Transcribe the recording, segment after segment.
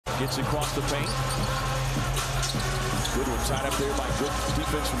Gets across the paint. Good one tied up there by good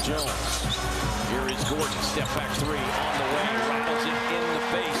defense from Jones. Here is Gordon. Step back three on the way. Rattles it in the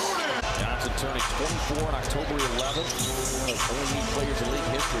face. Johnson turning 24 on October 11th. Only players in league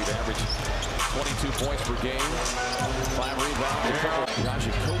history to average 22 points per game. 5 rebounds. Josh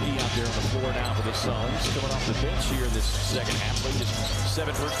Okogie out there on the floor now for the Suns. Coming off the bench here in this second half. Played just 7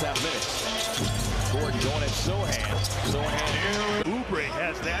 first half minutes. Gordon going at Sohan. Sohan. Oubre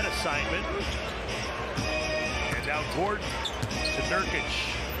has that assignment. And now Gordon to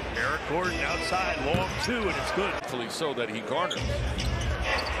Nurkic. Eric Gordon outside, long two, and it's good. Hopefully so that he garnered.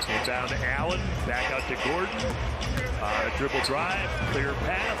 Inbound to Allen, back out to Gordon. Dribble drive, clear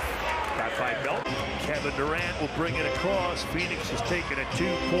path. Got by Melton. Kevin Durant will bring it across. Phoenix has taken a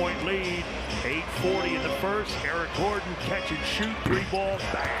 2-point lead. 8:40 in the first. Eric Gordon catch and shoot, 3 balls,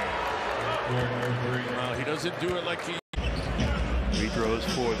 bang. Well, he doesn't do it like he. Free throws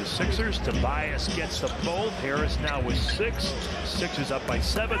for the Sixers. Tobias gets them both. Harris now with 6. Sixers up by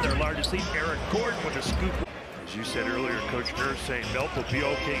 7. Their largest lead. Eric Gordon with a scoop. As you said earlier, Coach Nurse saying Melt will be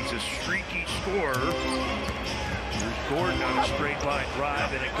okay. He's a streaky scorer. Here's Gordon on a straight line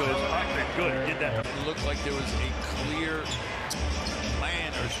drive, and it goes up and good. He did that. It looked like there was a clear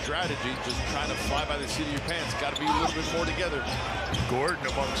plan or strategy, just trying to fly by the seat of your pants. Got to be a little bit more together. Gordon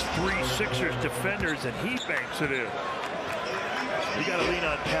amongst 3 Sixers defenders, and he banks it in. You got to lean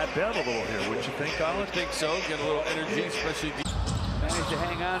on Pat Bev a little here, wouldn't you think, Colin? I think so. Get a little energy, especially. Managed to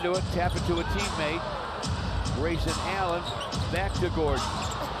hang on to it, tap it to a teammate. Grayson Allen back to Gordon.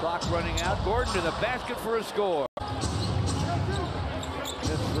 Clock running out. Gordon to the basket for a score.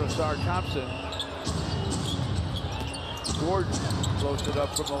 This is Rashard Thompson. Gordon closed it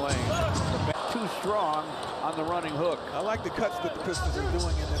up from the lane. Too strong on the running hook. I like the cuts that the Pistons are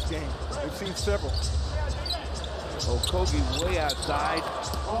doing in this game. We've seen several. Okogie way outside,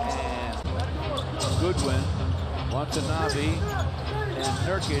 and Goodwin, Watanabe, and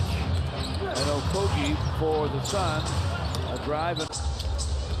Nurkic, and Okogie for the Suns. A drive, and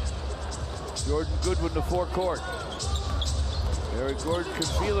Jordan Goodwin to forecourt. Eric Gordon can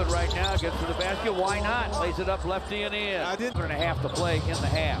feel it right now, gets to the basket, why not? Lays it up lefty and in. 1.5 to play in the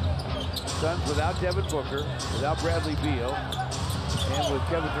half. Suns without Devin Booker, without Bradley Beal, and with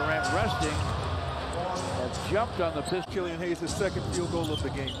Kevin Durant resting, have jumped on the Pistons. Killian Hayes' second field goal of the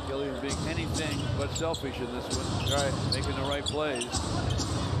game. Killian being anything but selfish in this one. Right, making the right plays.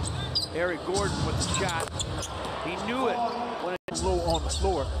 Eric Gordon with the shot. He knew it when it low on the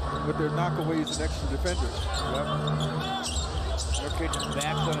floor with their knockaways and extra defenders. Yep. Nurkic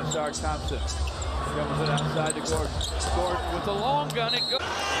backs on Rashard Thompson. Comes it outside to Gordon. Gordon with the long gun. It goes.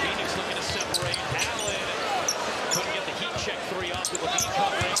 Phoenix looking to separate. Allen couldn't get the heat check 3 off with Levine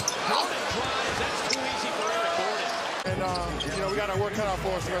covering. Gordon drives. That's too easy for Eric Gordon. And, we got our work cut out for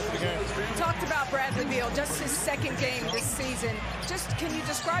us the rest of the game. Talked about Bradley Beal, just his second game this season. Just can you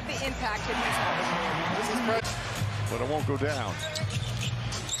describe the impact that he's having? But it won't go down.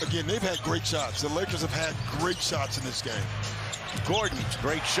 Again, they've had great shots. The Lakers have had great shots in this game. Gordon,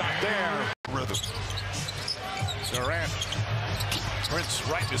 great shot there. Rhythm. Durant. Prince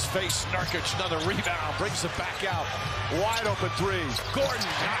right in his face. Nurkic, another rebound. Brings it back out. Wide open 3. Gordon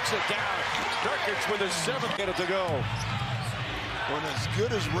knocks it down. Nurkic with his 7th minute to go. When as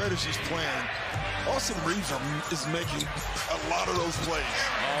good as Reddish is playing, Austin Reeves is making a lot of those plays.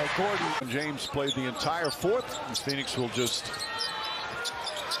 Gordon. James played the entire 4th. And Phoenix will just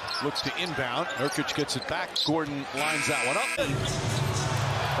look to inbound. Nurkic gets it back. Gordon lines that one up.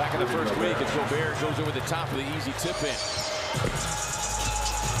 Back in the first week as Gobert goes over the top of the easy tip-in.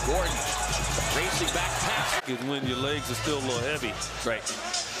 Gordon racing back pass. When your legs are still a little heavy. Right.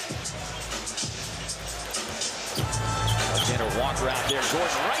 Alexander Walker out there.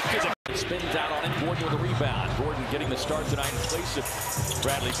 Gordon right to the spins out on him. Gordon with a rebound. Gordon getting the start tonight in place of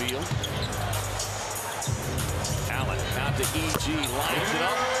Bradley Beal. Allen out to EG, lines it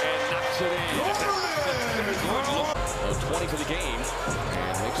up and knocks it in. Gordon 20 for the game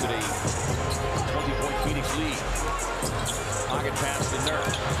and makes it a 20-point Phoenix lead. Pocket pass to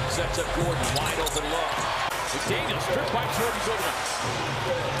Nurk. Sets up Gordon, wide open look. McDaniels, tripped by Jordan's over him.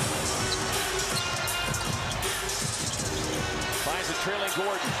 Finds a trailing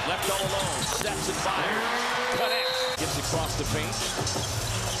Gordon, left all alone. Sets and fires. Connects. Gets across the paint.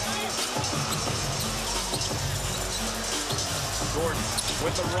 Gordon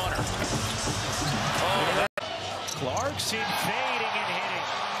with the runner. Oh, Clarkson fading and hitting.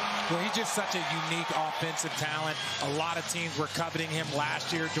 Well, he's just such a unique offensive talent. A lot of teams were coveting him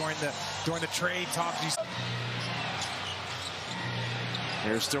last year during the trade talks.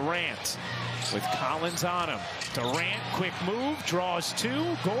 Here's Durant. with Collins on him. Durant, quick move, draws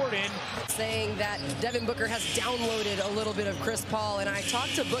two. Gordon. Saying that Devin Booker has downloaded a little bit of Chris Paul. And I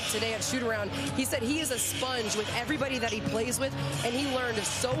talked to Book today at shoot-around. He said he is a sponge with everybody that he plays with. And he learned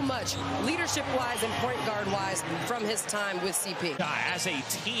so much leadership-wise and point guard-wise from his time with CP. As a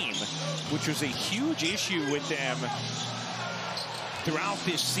team, which was a huge issue with them throughout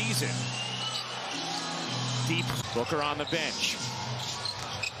this season. Deep Booker on the bench.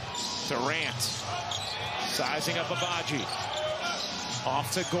 Durant sizing up Abaji.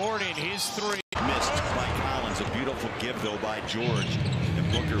 Off to Gordon, his three. Missed by Collins. A beautiful give, though, by George.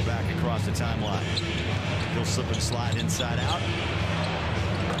 And Booker back across the timeline. He'll slip and slide inside out.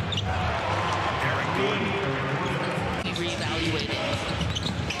 Eric Gordon. Reevaluating.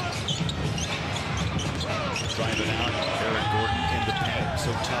 Driving out. Eric Gordon in the paint.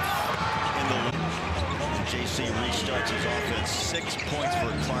 So tough in the JC restarts his offense. 6 points for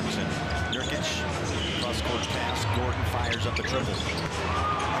Clarkson. Nurkic, cross-court pass. Gordon fires up the triple.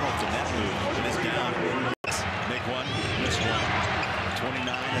 Arnold in that move. It is down. Make one, miss one. 29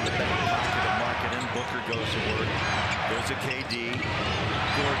 in the back pocket of Markkanen. Booker goes to work. Goes to KD.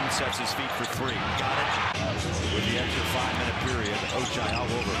 Gordon sets his feet for three. Got it. With the extra 5-minute period. Ochai all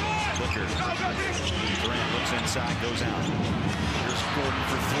over. Booker. Durant looks inside, goes out. Here's Gordon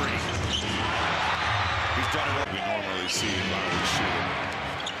for three. He's done it what we normally see while we shoot.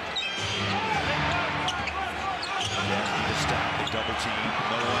 The stop, the double team,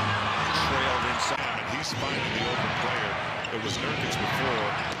 no one trailed inside. And he's finding the open player. It was Nurkic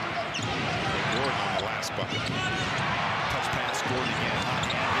before. And Gordon on the last bucket. Touch pass, Gordon again, hot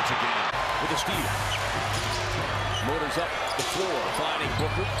hand, hits again. With a steal. Motors up the floor, finding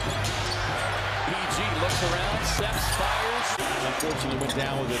Booker. PG looks around, steps, fires. Unfortunately went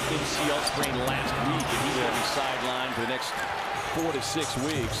down with an MCL sprain last week, and he will be sidelined for the next 4 to 6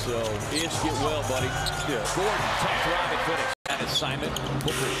 weeks. So, Ish, get well, buddy. Yeah. Gordon, tough drive and finish. That is Simon.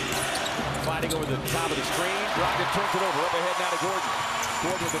 Booker fighting over the top of the screen. Rocket turns it over. Up ahead now to Gordon.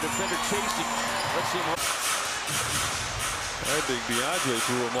 Gordon with the defender chasing. Let's see him. I think DeAndre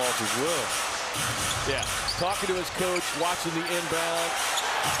threw him off as well. Yeah. Talking to his coach, watching the inbound.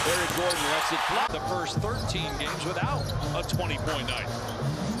 Eric Gordon lets it fly. The first 13 games without a 20-point night.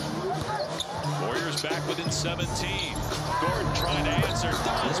 Warriors back within 17. Gordon trying to answer.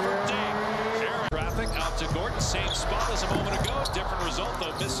 Does for deep. Aaron traffic out to Gordon. Same spot as a moment ago. Different result,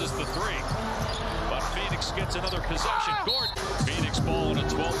 though. Misses the three. But Phoenix gets another possession. Gordon. Phoenix ball in a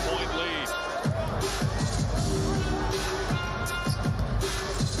 12-point lead.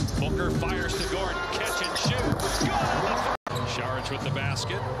 Booker fires to Gordon. Catch and shoot. Good. Sharge with the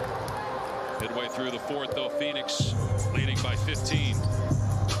basket. Midway through the fourth, though, Phoenix leading by 15.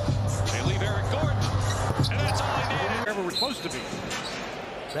 They leave Eric Gordon, and that's all he needed. Wherever we're supposed to be.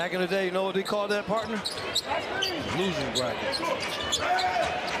 Back in the day, you know what they called that, partner? Losing bracket.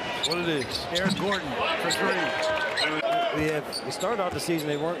 What it is. Eric Gordon for three. We started out the season,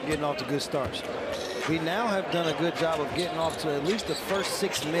 they weren't getting off to good starts. We now have done a good job of getting off to at least the first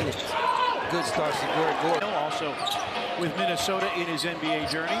 6 minutes. Good starts to Eric Gordon. Also with Minnesota in his NBA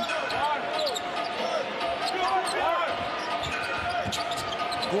journey.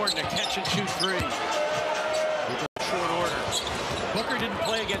 Gordon a catch and shoot three. Short order. Booker didn't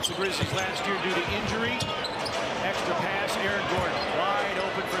play against the Grizzlies last year due to injury. Extra pass, Aaron Gordon wide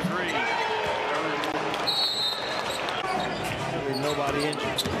open for three. There's nobody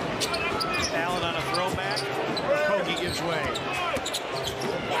injured. Allen on a throwback. Kogi gives way.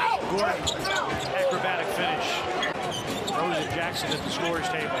 Gordon, acrobatic finish. Rose and Jackson at the scorer's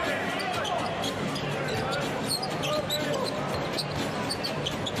table.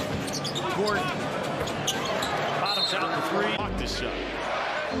 Gordon bottoms out the three. Block this shot.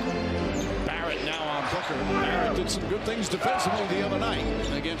 Barrett now on Booker. Barrett did some good things defensively the other night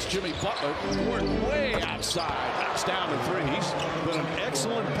against Jimmy Butler. Gordon way outside. Knocks down the three. He's been an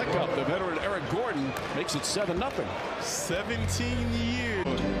excellent pickup. The veteran Eric Gordon makes it 7-0. 17 years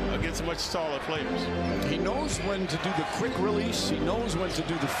against much taller players. He knows when to do the quick release. He knows when to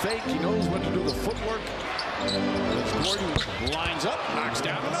do the fake. He knows when to do the footwork. As Gordon lines up, knocks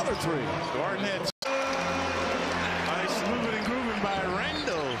down another three. Gordon had nice moving and grooving by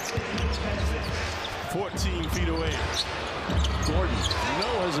Randall. 14 feet away. Gordon, no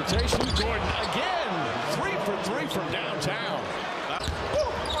hesitation. Gordon again. 3 for 3 from downtown.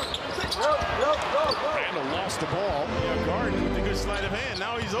 Randall lost the ball. Yeah, Gordon with a good sleight of hand.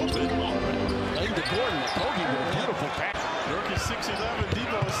 Now he's open. Into Gordon. Kogi with a beautiful pass. Dirk is 6'11",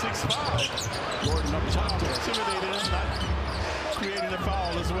 Debo is 6'5". Gordon up top. Intimidated him, not creating a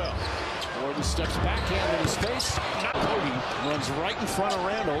foul as well. Gordon steps backhand in his face. Kobe runs right in front of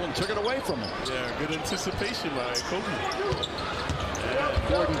Randall and took it away from him. Yeah, good anticipation by Kobe.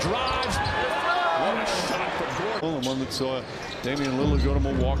 Gordon drives. What a shot from Gordon. The one that saw Damian Lillard go to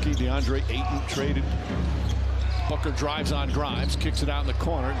Milwaukee. DeAndre Ayton traded. Booker drives on Grimes, kicks it out in the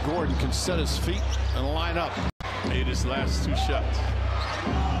corner. Gordon can set his feet and line up. Made his last 2 shots.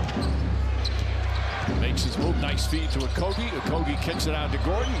 Makes his move. Nice feed to Okogie. Okogie kicks it out to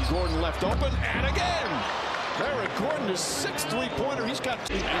Gordon. Gordon left open. And again. Eric Gordon, his 6th three-pointer. He's got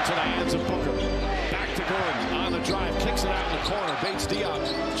into the hands of Booker. Back to Gordon on the drive. Kicks it out in the corner. Bates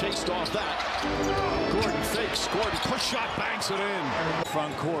Diop chased off that. Gordon fakes. Gordon push shot, banks it in.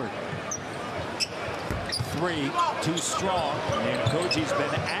 Front court. 3, too strong. And Okogie's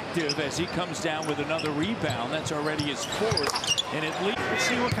been active as he comes down with another rebound. That's already his 4th. And it leads. Let's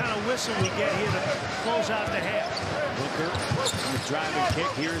see what kind of whistle we get here to close out the half. Booker, the driving kick.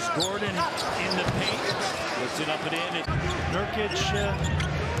 Here's Gordon in the paint. Puts it up and in. Nurkic,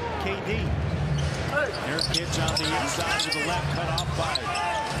 KD. Nurkic on the inside with the left, cut off by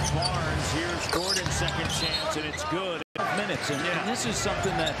Barnes. Here's Gordon's second chance, and it's good. Minutes, and this is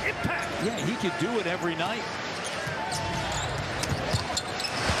something that, yeah, he could do it every night.